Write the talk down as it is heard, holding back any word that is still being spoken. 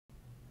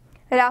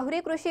राहुरी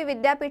कृषी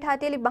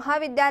विद्यापीठातील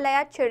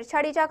महाविद्यालयात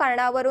छेडछाडीच्या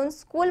कारणावरून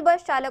स्कूल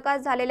बस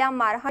चालकास झालेल्या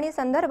मारहाणी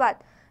संदर्भात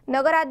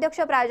नगराध्यक्ष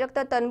प्राजक्त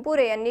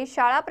तनपुरे यांनी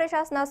शाळा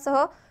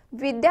प्रशासनासह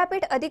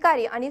विद्यापीठ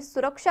अधिकारी आणि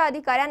सुरक्षा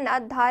अधिकाऱ्यांना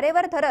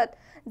धारेवर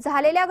धरत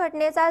झालेल्या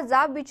घटनेचा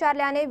जाब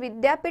विचारल्याने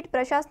विद्यापीठ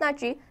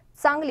प्रशासनाची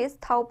चांगलीच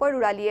धावपळ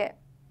उडाली आहे।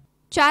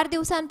 4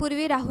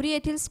 दिवसांपूर्वी राहुरी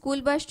येथील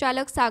स्कूल बस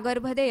चालक सागर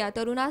भदे या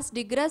तरुणास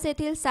डिग्रस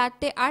येथील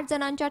 7 ते 8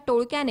 जणांच्या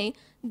टोळक्याने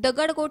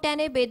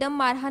दगडगोट्याने बेदम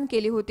मारहाण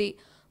केली होती।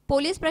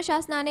 पोलीस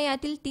प्रशासनाने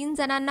यातील 3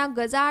 जणांना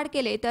गजाआड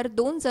केले तर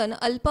 2 जण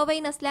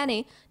अल्पवयीन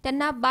असल्याने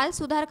त्यांना बाल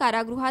सुधार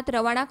कारागृहात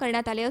रवाना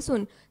करण्यात आले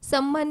असून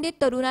संबंधित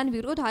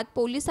तरुणांविरोधात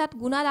पोलिसात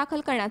गुन्हा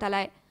दाखल करण्यात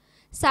आलाय।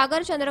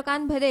 सागर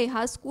चंद्रकांत भदे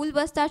हा स्कूल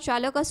बसचा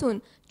चालक असून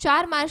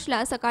 4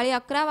 मार्चला सकाळी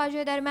 11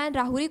 वाजेदरम्यान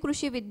राहुरी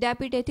कृषी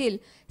विद्यापीठ येथील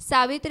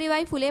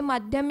सावित्रीबाई फुले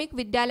माध्यमिक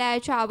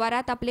विद्यालयाच्या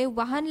आवारात आपले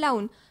वाहन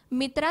लावून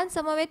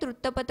मित्रांसमवेत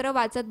वृत्तपत्र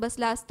वाचत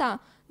बसला असता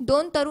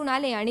 2 तरुण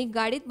आले आणि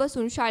गाडीत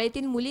बसून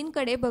शाळेतील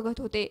मुलींकडे बघत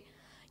होते।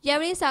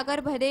 यावेळी सागर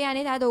भदे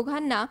याने त्या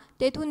दोघांना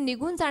तेथून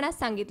निघून जाण्यास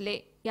सांगितले।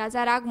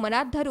 याचा राग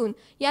मनात धरून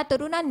या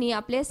तरुणांनी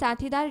आपले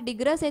साथीदार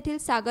डिग्रस येथील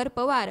सागर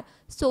पवार,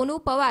 सोनू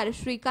पवार,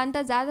 श्रीकांत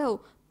जाधव,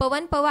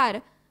 पवन पवार,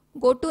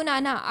 गोटू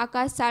नाना,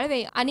 आकाश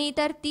साळवे आणि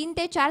इतर 3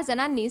 ते 4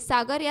 जणांनी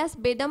सागर यास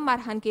बेदम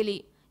मारहाण केली।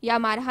 या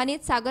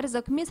मारहाणीत सागर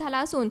जखमी झाला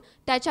असून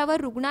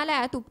त्याच्यावर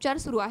रुग्णालयात उपचार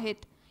सुरू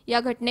आहेत। या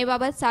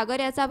घटनेबाबत सागर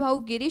याचा भाऊ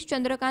गिरीश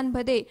चंद्रकांत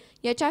भदे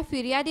याच्या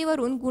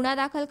फिर्यादीवरून गुन्हा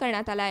दाखल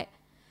करण्यात आलाय।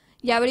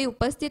 यावेळी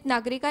उपस्थित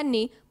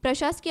नागरिकांनी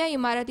प्रशासकीय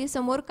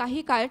इमारतीसमोर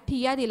काही काळ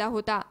ठिय्या दिला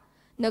होता।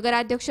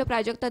 नगराध्यक्ष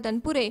प्राजक्त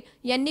तनपुरे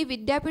यांनी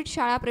विद्यापीठ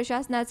शाळा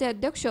प्रशासनाचे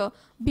अध्यक्ष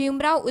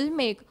भीमराव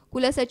उल्मेक,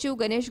 कुलसचिव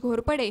गणेश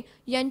घोरपडे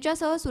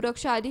यांच्यासह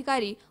सुरक्षा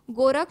अधिकारी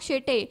गोरख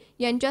शेटे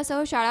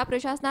यांच्यासह शाळा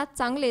प्रशासनात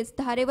चांगलेच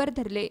धारेवर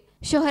धरले।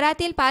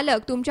 शहरातील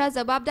पालक तुमच्या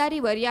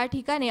जबाबदारीवर या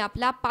ठिकाणी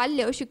आपला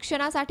पाल्य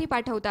शिक्षणासाठी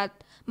पाठवतात,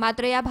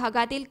 मात्र या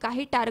भागातील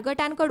काही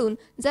टार्गटांकडून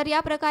जर या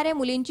प्रकारे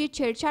मुलींची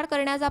छेडछाड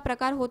करण्याचा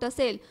प्रकार होत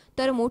असेल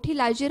तर मोठी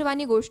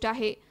लाजिरवाणी गोष्ट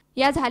आहे।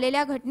 या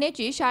झालेल्या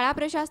घटनेची शाळा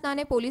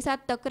प्रशासनाने पोलिसात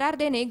तक्रार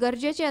देणे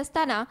गरजेचे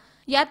असताना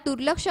यात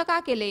दुर्लक्ष का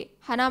केले?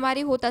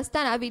 हाणामारी होत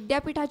असताना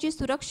विद्यापीठाची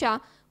सुरक्षा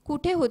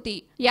कुठे होती?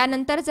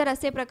 यानंतर जर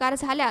असे प्रकार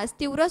झाल्यास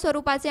तीव्र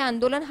स्वरूपाचे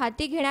आंदोलन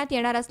हाती घेण्यात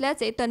येणार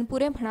असल्याचे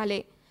तनपुरे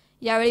म्हणाले।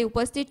 यावेळी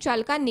उपस्थित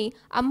चालकांनी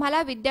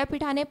आम्हाला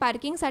विद्यापीठाने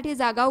पार्किंगसाठी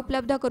जागा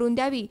उपलब्ध करून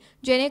द्यावी,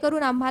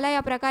 जेणेकरून आम्हाला या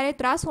प्रकारे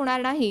त्रास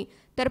होणार नाही,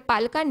 तर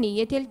पालकांनी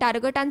येथील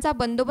टार्गटांचा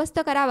बंदोबस्त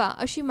करावा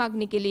अशी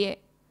मागणी केली आहे।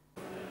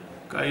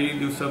 काही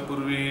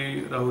दिवसापूर्वी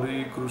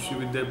राहुरी कृषी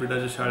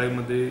विद्यापीठाच्या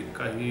शाळेमध्ये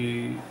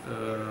काही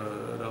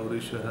राहुरी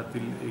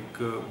शहरातील एक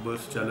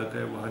बस चालक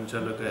आहे, वाहन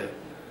चालक आहे,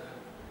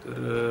 तर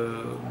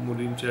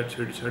मुलींच्या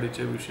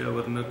छेडछाडीच्या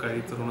विषयावरनं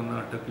काही तरुणांना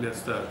अटकले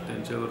असता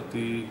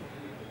त्यांच्यावरती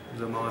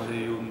जमावाने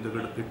येऊन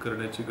दगडफेक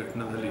करण्याची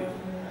घटना झाली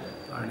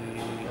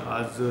आणि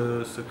आज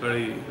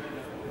सकाळी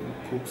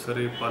खूप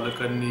सारे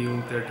पालकांनी येऊन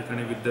त्या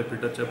ठिकाणी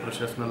विद्यापीठाच्या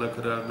प्रशासनाला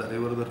खरं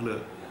धारेवर धरलं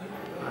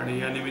आणि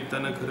या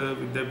निमित्तानं खरं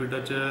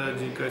विद्यापीठाच्या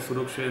जी काय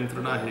सुरक्षा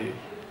यंत्रणा आहे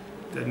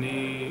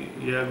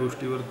त्यांनी या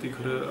गोष्टीवरती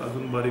खरं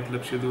अजून बारीक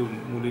लक्ष देऊन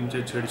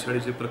मुलींच्या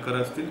छेडछाडीचे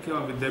प्रकार असतील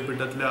किंवा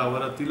विद्यापीठातल्या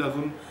आवारातील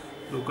अजून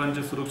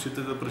लोकांच्या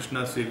सुरक्षिततेचा प्रश्न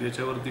असेल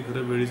याच्यावरती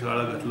खरं वेळीच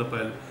आळा घातला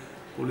पाहिजे।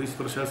 पोलीस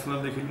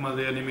प्रशासनाला देखील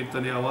माझं या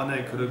निमित्ताने आव्हान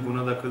आहे, खरं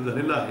गुन्हा दाखल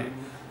झालेला आहे,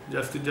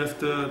 जास्तीत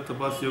जास्त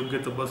तपास, योग्य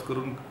तपास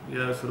करून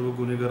या सर्व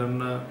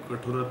गुन्हेगारांना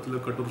कठोरातलं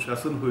कठोर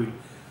शासन होईल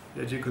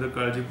याची खरं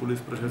काळजी पोलीस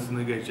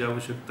प्रशासनाने घ्यायची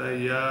आवश्यकता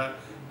आहे। या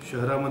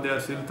शहरामध्ये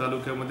असेल,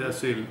 तालुक्यामध्ये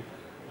असेल,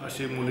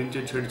 असे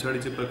मुलींचे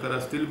छेडछाडीचे प्रकार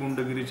असतील,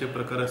 गुंडगिरीचे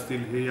प्रकार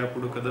असतील, हे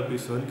यापुढे कदापि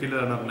सहन केले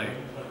जाणार नाही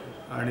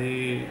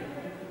आणि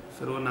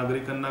सर्व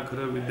नागरिकांना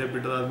खरं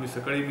विद्यापीठात आज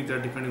सकाळी मी त्या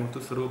ठिकाणी होतो,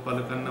 सर्व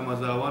पालकांना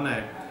माझं आव्हान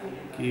आहे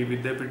की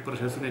विद्यापीठ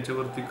प्रशासन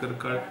याच्यावरती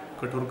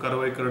कठोर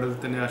कारवाई करण्याचं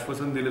त्यांनी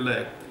आश्वासन दिलेलं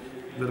आहे।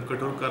 जर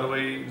कठोर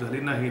कारवाई झाली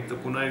नाही तर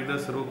पुन्हा एकदा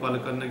सर्व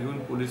पालकांना घेऊन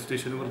पोलीस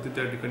स्टेशनवरती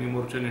त्या ठिकाणी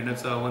मोर्चा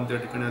नेण्याचं आव्हान त्या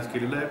ठिकाणी आज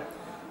केलेलं आहे।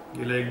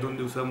 गेल्या 1-2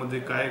 दिवसामध्ये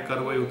काय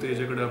कारवाई होते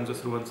याच्याकडे आमचं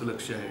सर्वांचं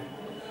लक्ष आहे।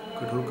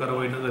 कठोर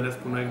कारवाई न झाल्यास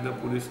पुन्हा एकदा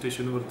पोलीस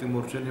स्टेशनवरती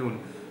मोर्चा नेऊन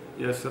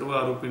या सर्व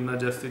आरोपींना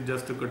जास्तीत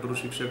जास्त कठोर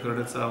शिक्षा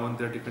करण्याचं आवाहन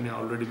त्या ठिकाणी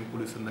ऑलरेडी मी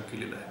पोलिसांना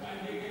केलेलं आहे।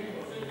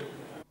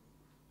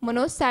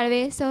 मनोज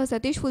साळवे सह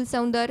सतीश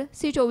फुलसौंदर,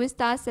 सी 24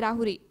 तास,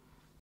 राहुरी।